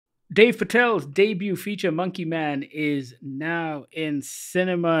Dev Patel's debut feature, Monkey Man, is now in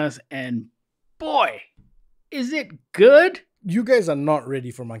cinemas, and boy, is it good? You guys are not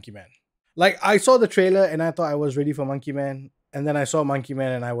ready for Monkey Man. Like, I saw the trailer and I thought I was ready for Monkey Man, and then I saw Monkey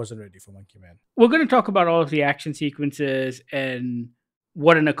Man and I wasn't ready for Monkey Man. We're going to talk about all of the action sequences and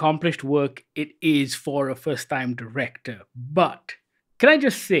what an accomplished work it is for a first-time director. But can I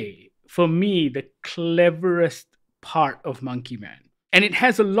just say, for me, the cleverest part of Monkey Man, and it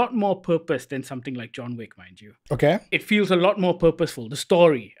has a lot more purpose than something like John Wick, mind you. Okay. It feels a lot more purposeful. The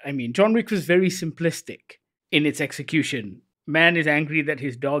story, I mean, John Wick was very simplistic in its execution. Man is angry that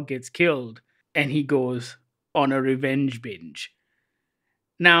his dog gets killed, and he goes on a revenge binge.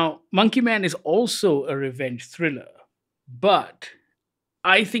 Now, Monkey Man is also a revenge thriller, but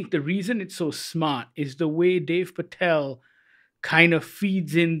I think the reason it's so smart is the way Dev Patel kind of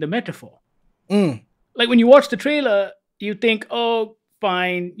feeds in the metaphor. Like when you watch the trailer, you think, oh,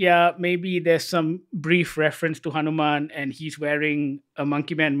 fine, yeah, maybe there's some brief reference to Hanuman and he's wearing a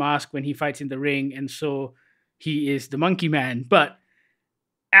Monkey Man mask when he fights in the ring, and so he is the Monkey Man. But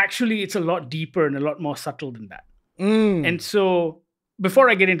actually, it's a lot deeper and a lot more subtle than that. And so before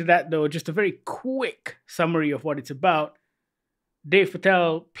I get into that, though, just a very quick summary of what it's about. Dev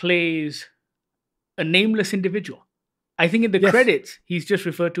Patel plays a nameless individual. I think in the credits, he's just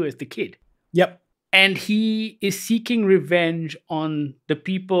referred to as the kid. Yep. And he is seeking revenge on the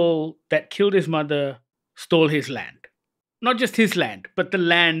people that killed his mother, stole his land. Not just his land, but the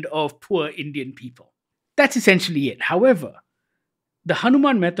land of poor Indian people. That's essentially it. However, the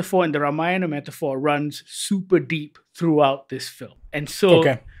Hanuman metaphor and the Ramayana metaphor runs super deep throughout this film. And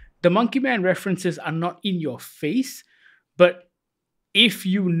so the Monkey Man references are not in your face, but if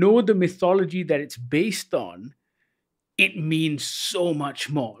you know the mythology that it's based on, it means so much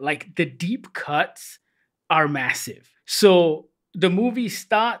more. Like, the deep cuts are massive. So the movie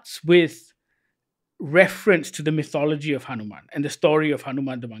starts with reference to the mythology of Hanuman and the story of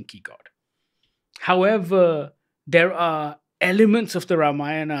Hanuman, the monkey god. However, there are elements of the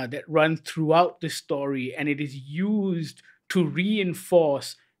Ramayana that run throughout the story, and it is used to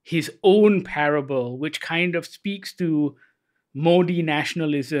reinforce his own parable, which kind of speaks to Modi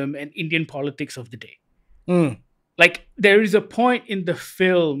nationalism and Indian politics of the day. Like, there is a point in the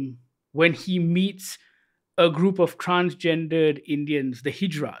film when he meets a group of transgendered Indians, the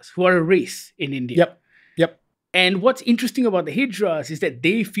Hijras, who are a race in India. Yep. And what's interesting about the Hijras is that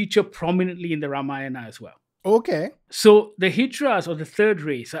they feature prominently in the Ramayana as well. Okay. So the Hijras, or the third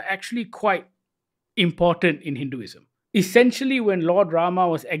race, are actually quite important in Hinduism. Essentially, when Lord Rama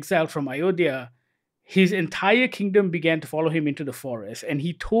was exiled from Ayodhya, his entire kingdom began to follow him into the forest, and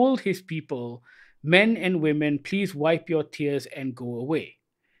he told his people, men and women, please wipe your tears and go away.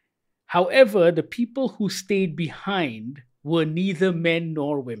 However, the people who stayed behind were neither men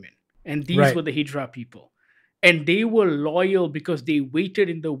nor women. And these were the Hijra people. And they were loyal because they waited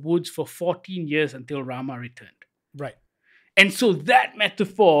in the woods for 14 years until Rama returned. Right. And so that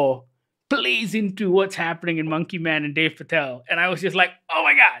metaphor plays into what's happening in Monkey Man and Dev Patel. And I was just like, oh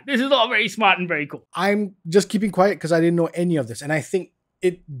my God, this is all very smart and very cool. I'm just keeping quiet because I didn't know any of this. And I think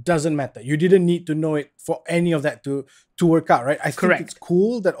it doesn't matter. You didn't need to know it for any of that to work out, right? I think it's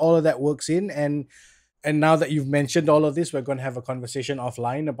cool that all of that works in. And now that you've mentioned all of this, we're going to have a conversation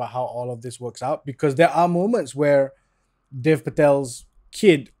offline about how all of this works out, because there are moments where Dev Patel's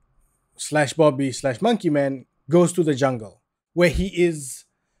kid / Bobby / Monkey Man goes to the jungle, where he is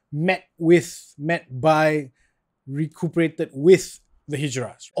met by, recuperated with the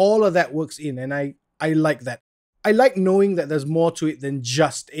Hijras. All of that works in, and I like that. I like knowing that there's more to it than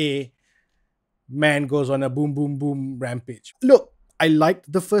just a man goes on a boom, boom, boom rampage. Look, I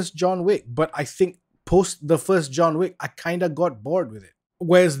liked the first John Wick, but I think post the first John Wick, I kind of got bored with it.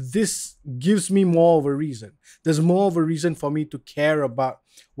 Whereas this gives me more of a reason. There's more of a reason for me to care about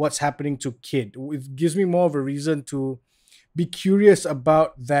what's happening to Kid. It gives me more of a reason to be curious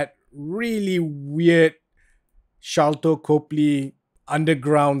about that really weird Shalto Copley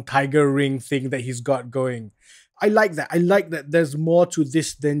underground tiger ring thing that he's got going. I like that. I like that there's more to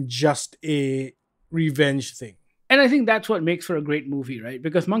this than just a revenge thing. And I think that's what makes for a great movie, right?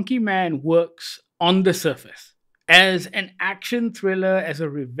 Because Monkey Man works on the surface. As an action thriller, as a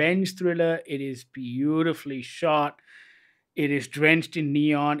revenge thriller, it is beautifully shot. It is drenched in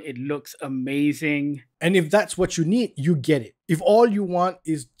neon. It looks amazing. And if that's what you need, you get it. If all you want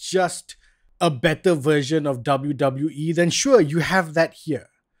is just a better version of WWE, then sure, you have that here.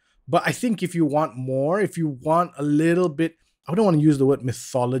 But I think if you want more, if you want a little bit, I don't want to use the word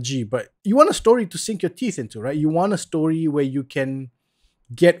mythology, but you want a story to sink your teeth into, right? You want a story where you can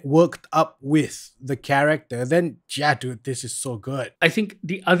get worked up with the character, then yeah, dude, this is so good. I think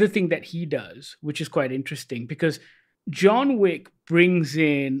the other thing that he does, which is quite interesting, because John Wick brings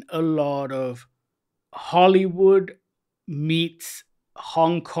in a lot of Hollywood meets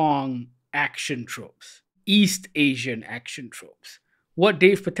Hong Kong action tropes, East Asian action tropes. What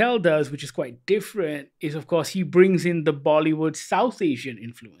Dev Patel does, which is quite different, is of course he brings in the Bollywood South Asian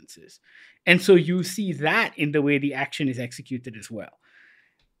influences. And so you see that in the way the action is executed as well.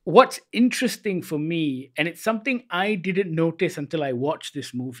 What's interesting for me, and it's something I didn't notice until I watched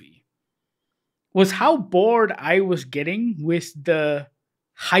this movie, was how bored I was getting with the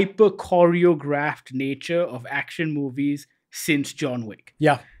hyper choreographed nature of action movies since John Wick.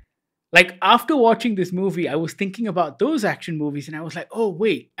 Yeah. Like after watching this movie, I was thinking about those action movies and I was like, oh,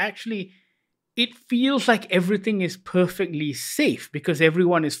 wait, actually, it feels like everything is perfectly safe because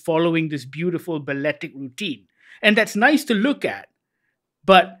everyone is following this beautiful balletic routine. And that's nice to look at.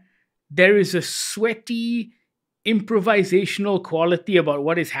 But there is a sweaty, improvisational quality about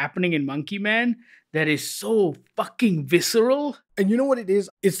what is happening in Monkey Man that is so fucking visceral. And you know what it is?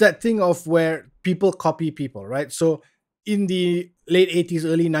 It's that thing of where people copy people, right? So in the late 80s,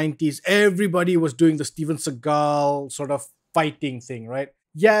 early 90s, everybody was doing the Steven Seagal sort of fighting thing, right?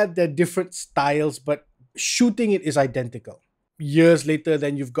 Yeah, they're different styles, but shooting it is identical. Years later,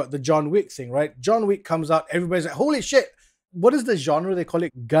 then you've got the John Wick thing, right? John Wick comes out, everybody's like, holy shit, what is the genre they call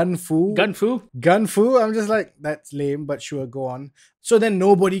it? Gun fu? Gun fu? Gun fu? I'm just like, that's lame, but sure, go on. So then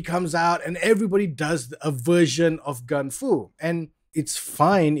nobody comes out and everybody does a version of gun fu. And it's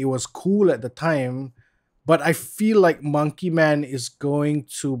fine. It was cool at the time. But I feel like Monkey Man is going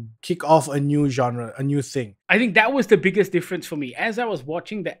to kick off a new genre, a new thing. I think that was the biggest difference for me. As I was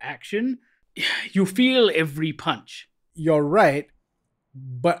watching the action, you feel every punch. You're right.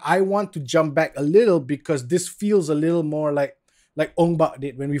 But I want to jump back a little because this feels a little more like Ong Bak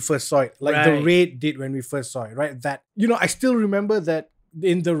did when we first saw it. Like The Raid did when we first saw it, right? That, I still remember that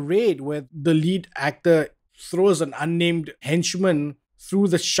in The Raid where the lead actor throws an unnamed henchman through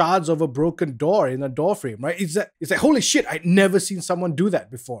the shards of a broken door in a door frame, right? It's like, holy shit, I'd never seen someone do that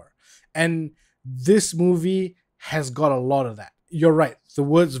before. And this movie has got a lot of that. You're right. The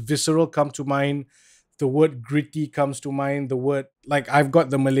words visceral come to mind. The word gritty comes to mind. The word, like, I've got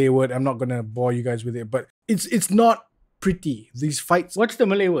the Malay word. I'm not going to bore you guys with it, but it's not pretty. These fights. What's the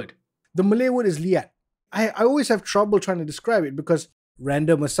Malay word? The Malay word is liat. I always have trouble trying to describe it because,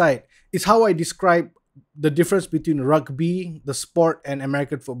 random aside, it's how I describe the difference between rugby, the sport, and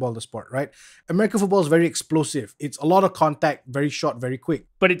American football, the sport, right? American football is very explosive. It's a lot of contact, very short, very quick.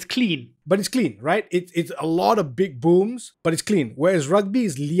 But it's clean. Right? It's a lot of big booms, but it's clean. Whereas rugby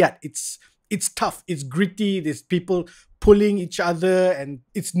is liat. It's tough. It's gritty. There's people pulling each other and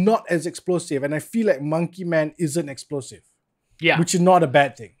it's not as explosive. And I feel like Monkey Man isn't explosive. Yeah. Which is not a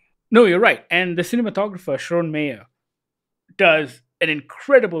bad thing. No, you're right. And the cinematographer, Sharon Mayer, does an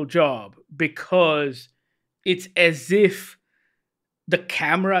incredible job because it's as if the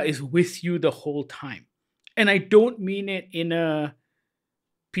camera is with you the whole time. And I don't mean it in a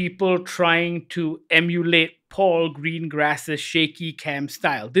people trying to emulate Paul Greengrass's shaky cam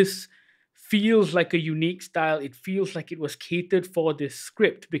style. This feels like a unique style. It feels like it was catered for this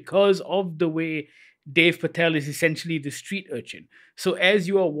script because of the way Dev Patel is essentially the street urchin. So as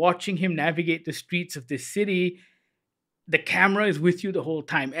you are watching him navigate the streets of this city, the camera is with you the whole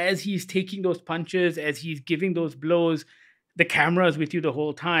time. As he's taking those punches, as he's giving those blows, the camera is with you the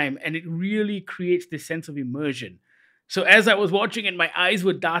whole time. And it really creates this sense of immersion. So as I was watching it, my eyes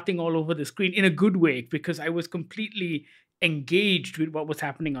were darting all over the screen in a good way because I was completely engaged with what was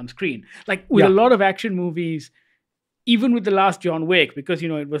happening on screen. Like with a lot of action movies, even with the last John Wick, because,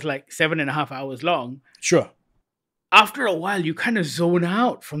 it was like 7.5 hours long. Sure. After a while, you kind of zone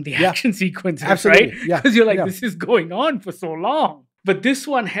out from the action sequences, absolutely. right? Yeah. Because you're like, this is going on for so long. But this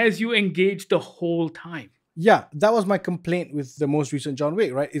one has you engaged the whole time. Yeah, that was my complaint with the most recent John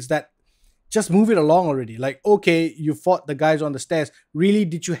Wick, right? Is that just move it along already. Like, okay, you fought the guys on the stairs. Really,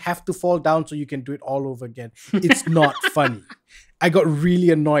 did you have to fall down so you can do it all over again? It's not funny. I got really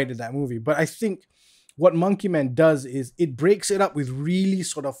annoyed at that movie. But I think what Monkey Man does is it breaks it up with really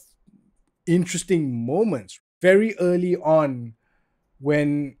sort of interesting moments. Very early on,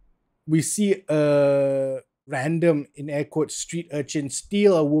 when we see a random, in air quotes, street urchin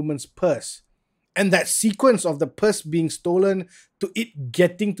steal a woman's purse. And that sequence of the purse being stolen to it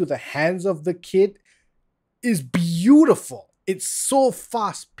getting to the hands of the kid is beautiful. It's so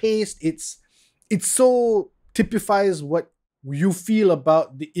fast paced. It's so typifies what you feel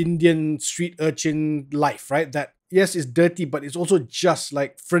about the Indian street urchin life, right? That yes, it's dirty, but it's also just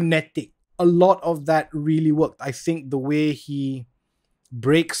like frenetic. A lot of that really worked. I think the way he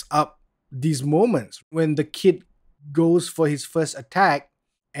breaks up these moments. When the kid goes for his first attack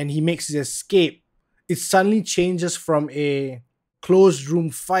and he makes his escape, it suddenly changes from a closed room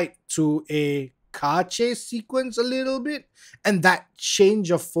fight to a car chase sequence a little bit. And that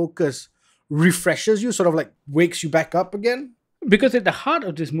change of focus refreshes you, sort of like wakes you back up again. Because at the heart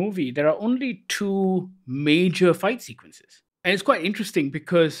of this movie, there are only two major fight sequences. And it's quite interesting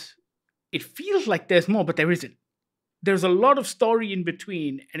because it feels like there's more, but there isn't. There's a lot of story in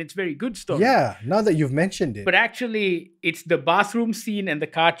between, and it's very good story. Yeah, now that you've mentioned it. But actually, it's the bathroom scene and the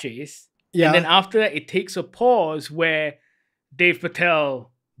car chase. Yeah. And then after that, it takes a pause where Dev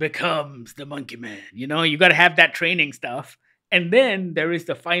Patel becomes the Monkey Man. You know, you got to have that training stuff. And then there is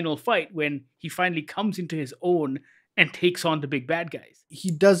the final fight when he finally comes into his own and takes on the big bad guys. He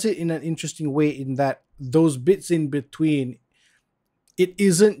does it in an interesting way in that those bits in between, it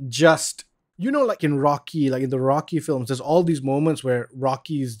isn't just, you know, like in Rocky, like in the Rocky films, there's all these moments where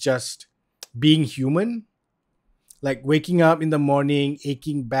Rocky is just being human, like waking up in the morning,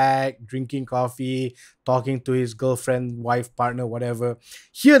 aching back, drinking coffee, talking to his girlfriend, wife, partner, whatever.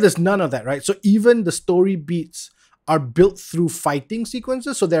 Here, there's none of that, right? So even the story beats are built through fighting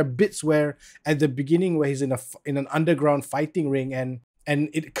sequences. So there are bits where at the beginning where he's in an underground fighting ring and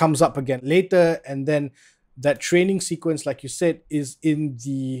it comes up again later, and then that training sequence, like you said, is in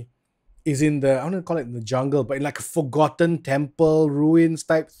the I want to call it in the jungle, but in like a forgotten temple, ruins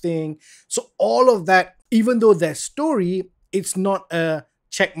type thing. So all of that, even though there's story, it's not a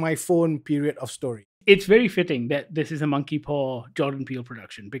check my phone period of story. It's very fitting that this is a Monkey Paw Jordan Peele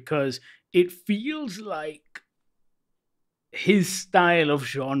production because it feels like his style of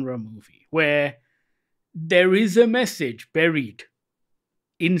genre movie where there is a message buried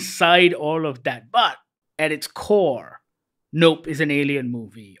inside all of that, but at its core, Nope is an alien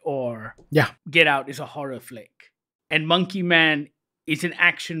movie, or Get Out is a horror flick, and Monkey Man is an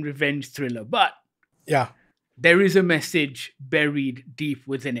action revenge thriller, but there is a message buried deep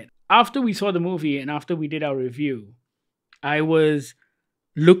within it. After we saw the movie and after we did our review, I was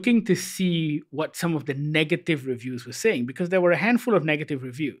looking to see what some of the negative reviews were saying, because there were a handful of negative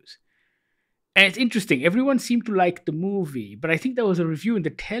reviews. And it's interesting. Everyone seemed to like the movie, but I think there was a review in the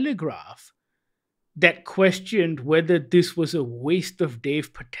Telegraph that questioned whether this was a waste of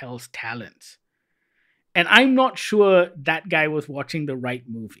Dev Patel's talents. And I'm not sure that guy was watching the right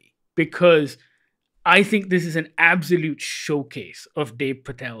movie, because I think this is an absolute showcase of Dev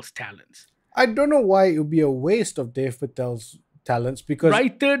Patel's talents. I don't know why it would be a waste of Dev Patel's talents, because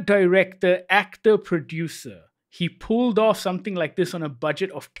writer, director, actor, producer, he pulled off something like this on a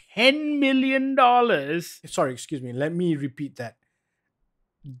budget of $10 million. Sorry, excuse me. Let me repeat that.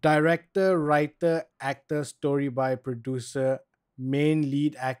 Director, writer, actor, story by producer, main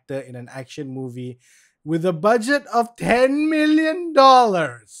lead actor in an action movie with a budget of $10 million.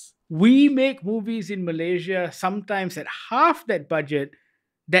 We make movies in Malaysia sometimes at half that budget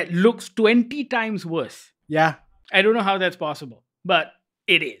that looks 20 times worse. Yeah. I don't know how that's possible, but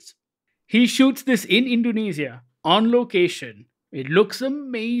it is. He shoots this in Indonesia on location. It looks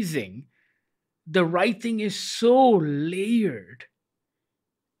amazing. The writing is so layered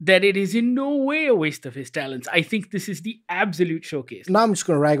that it is in no way a waste of his talents. I think this is the absolute showcase. Now I'm just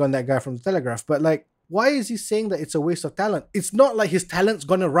going to rag on that guy from the Telegraph, but like, why is he saying that it's a waste of talent? It's not like his talent's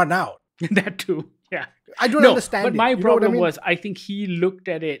going to run out. That too, yeah. I don't understand but my problem was, I think he looked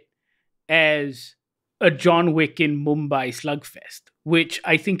at it as a John Wick in Mumbai slugfest, which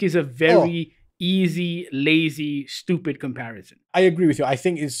I think is a very easy, lazy, stupid comparison. I agree with you. I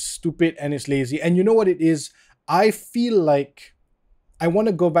think it's stupid and it's lazy. And you know what it is? I feel like I want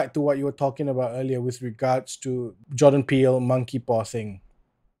to go back to what you were talking about earlier with regards to Jordan Peele, Monkey Paw thing.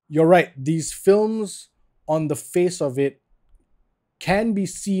 You're right. These films, on the face of it, can be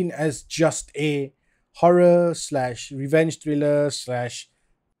seen as just a horror / revenge thriller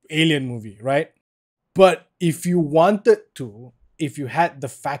 / alien movie, right? But if you wanted to, if you had the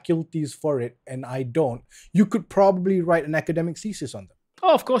faculties for it, and I don't, you could probably write an academic thesis on them.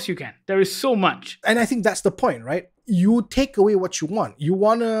 Oh, of course you can. There is so much. And I think that's the point, right? You take away what you want. You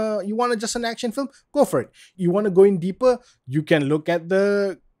wanna just an action film? Go for it. You wanna go in deeper? You can look at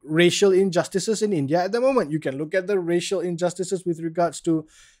the racial injustices in India at the moment. You can look at the racial injustices with regards to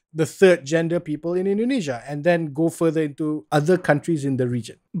the third gender people in Indonesia, and then go further into other countries in the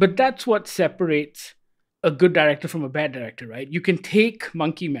region. But that's what separates a good director from a bad director, right? You can take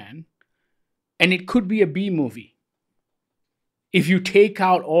Monkey Man and it could be a B movie if you take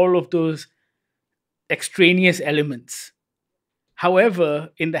out all of those extraneous elements.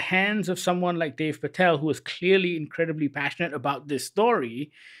 However, in the hands of someone like Dev Patel, who was clearly incredibly passionate about this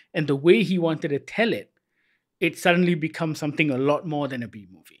story and the way he wanted to tell it, it suddenly becomes something a lot more than a B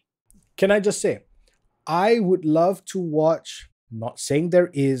movie. Can I just say, I would love to watch, not saying there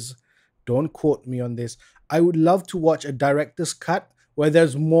is, don't quote me on this, I would love to watch a director's cut where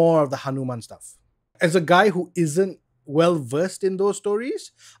there's more of the Hanuman stuff. As a guy who isn't well versed in those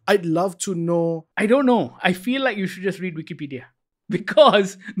stories, I'd love to know. I don't know. I feel like you should just read Wikipedia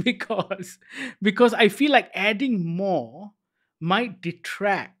because I feel like adding more might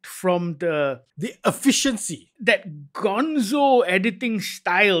detract from the efficiency, that gonzo editing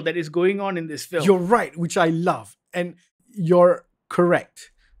style that is going on in this film. You're right, which I love. And you're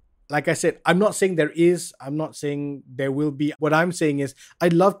correct. Like I said, I'm not saying there is, I'm not saying there will be. What I'm saying is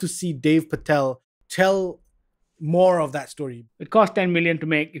I'd love to see Dev Patel tell more of that story. It cost 10 million to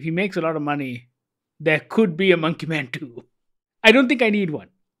make. If he makes a lot of money, there could be a Monkey Man 2. I don't think I need one.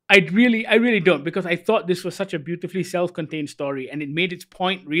 I really don't, because I thought this was such a beautifully self-contained story and it made its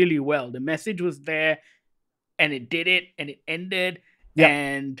point really well. The message was there and it did it and it ended. Yep.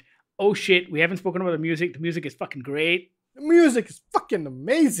 And oh shit, we haven't spoken about the music. The music is fucking great. The music is fucking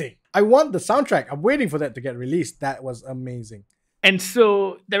amazing. I want the soundtrack. I'm waiting for that to get released. That was amazing. And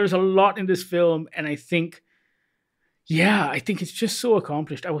so there is a lot in this film, and I think it's just so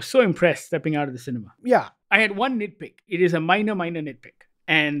accomplished. I was so impressed stepping out of the cinema. Yeah. I had one nitpick. It is a minor nitpick.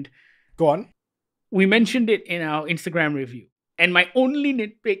 And go on. We mentioned it in our Instagram review. And my only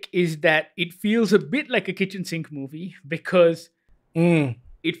nitpick is that it feels a bit like a kitchen sink movie because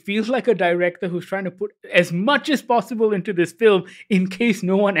it feels like a director who's trying to put as much as possible into this film in case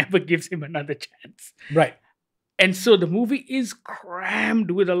no one ever gives him another chance. Right. And so the movie is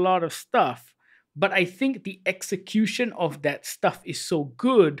crammed with a lot of stuff, but I think the execution of that stuff is so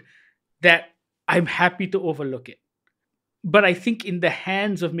good that I'm happy to overlook it. But I think in the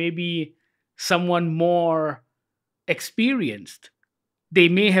hands of maybe someone more experienced, they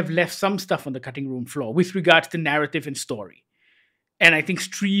may have left some stuff on the cutting room floor with regards to narrative and story. And I think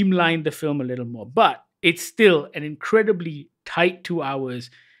streamlined the film a little more. But it's still an incredibly tight 2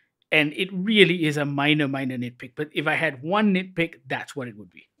 hours. And it really is a minor nitpick. But if I had one nitpick, that's what it would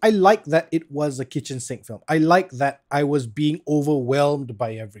be. I like that it was a kitchen sink film. I like that I was being overwhelmed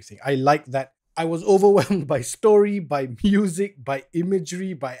by everything. I like that I was overwhelmed by story, by music, by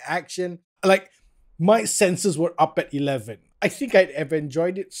imagery, by action. Like, my senses were up at 11. I think I'd have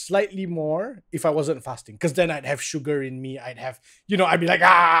enjoyed it slightly more if I wasn't fasting. Because then I'd have sugar in me. I'd have, I'd be like,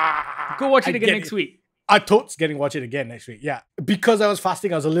 Go watch it again next week. I totes getting watch it again next week. Yeah. Because I was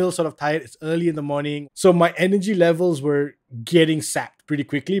fasting, I was a little sort of tired. It's early in the morning. So my energy levels were getting sapped pretty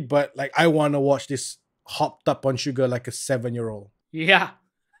quickly. But like, I want to watch this hopped up on sugar like a 7-year-old. Yeah.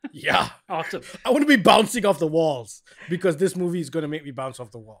 Yeah. Awesome. I want to be bouncing off the walls because this movie is going to make me bounce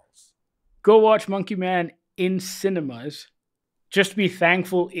off the walls. Go watch Monkey Man in cinemas. Just be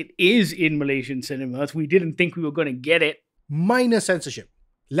thankful it is in Malaysian cinemas. We didn't think we were going to get it. Minor censorship.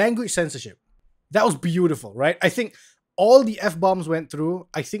 Language censorship. That was beautiful, right? I think all the F-bombs went through.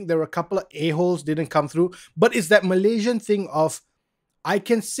 I think there were a couple of a-holes didn't come through. But it's that Malaysian thing of, I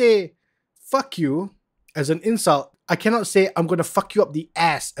can say, fuck you as an insult. I cannot say, I'm going to fuck you up the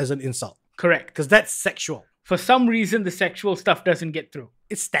ass as an insult. Correct. Because that's sexual. For some reason, the sexual stuff doesn't get through.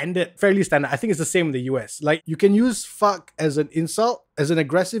 It's standard, fairly standard. I think it's the same in the US. Like, you can use fuck as an insult, as an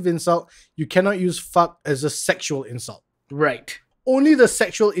aggressive insult. You cannot use fuck as a sexual insult. Right. Only the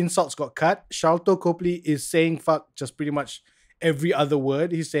sexual insults got cut. Sharlto Copley is saying fuck just pretty much every other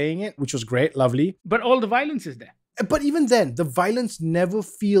word he's saying it, which was great, lovely. But all the violence is there. But even then, the violence never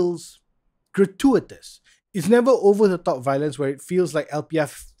feels gratuitous. It's never over-the-top violence where it feels like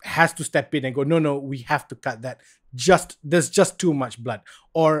LPF has to step in and go, no, we have to cut that. There's just too much blood.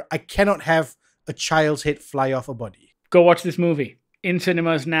 Or I cannot have a child's head fly off a body. Go watch this movie. In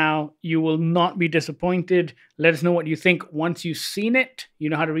cinemas now. You will not be disappointed. Let us know what you think once you've seen it. You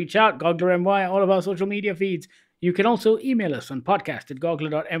know how to reach out. Goggler MY, all of our social media feeds. You can also email us on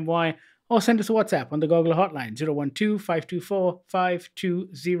podcast@goggler.my or send us a WhatsApp on the Goggler hotline,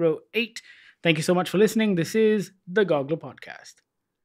 012-524-5208. Thank you so much for listening. This is the Goggler Podcast.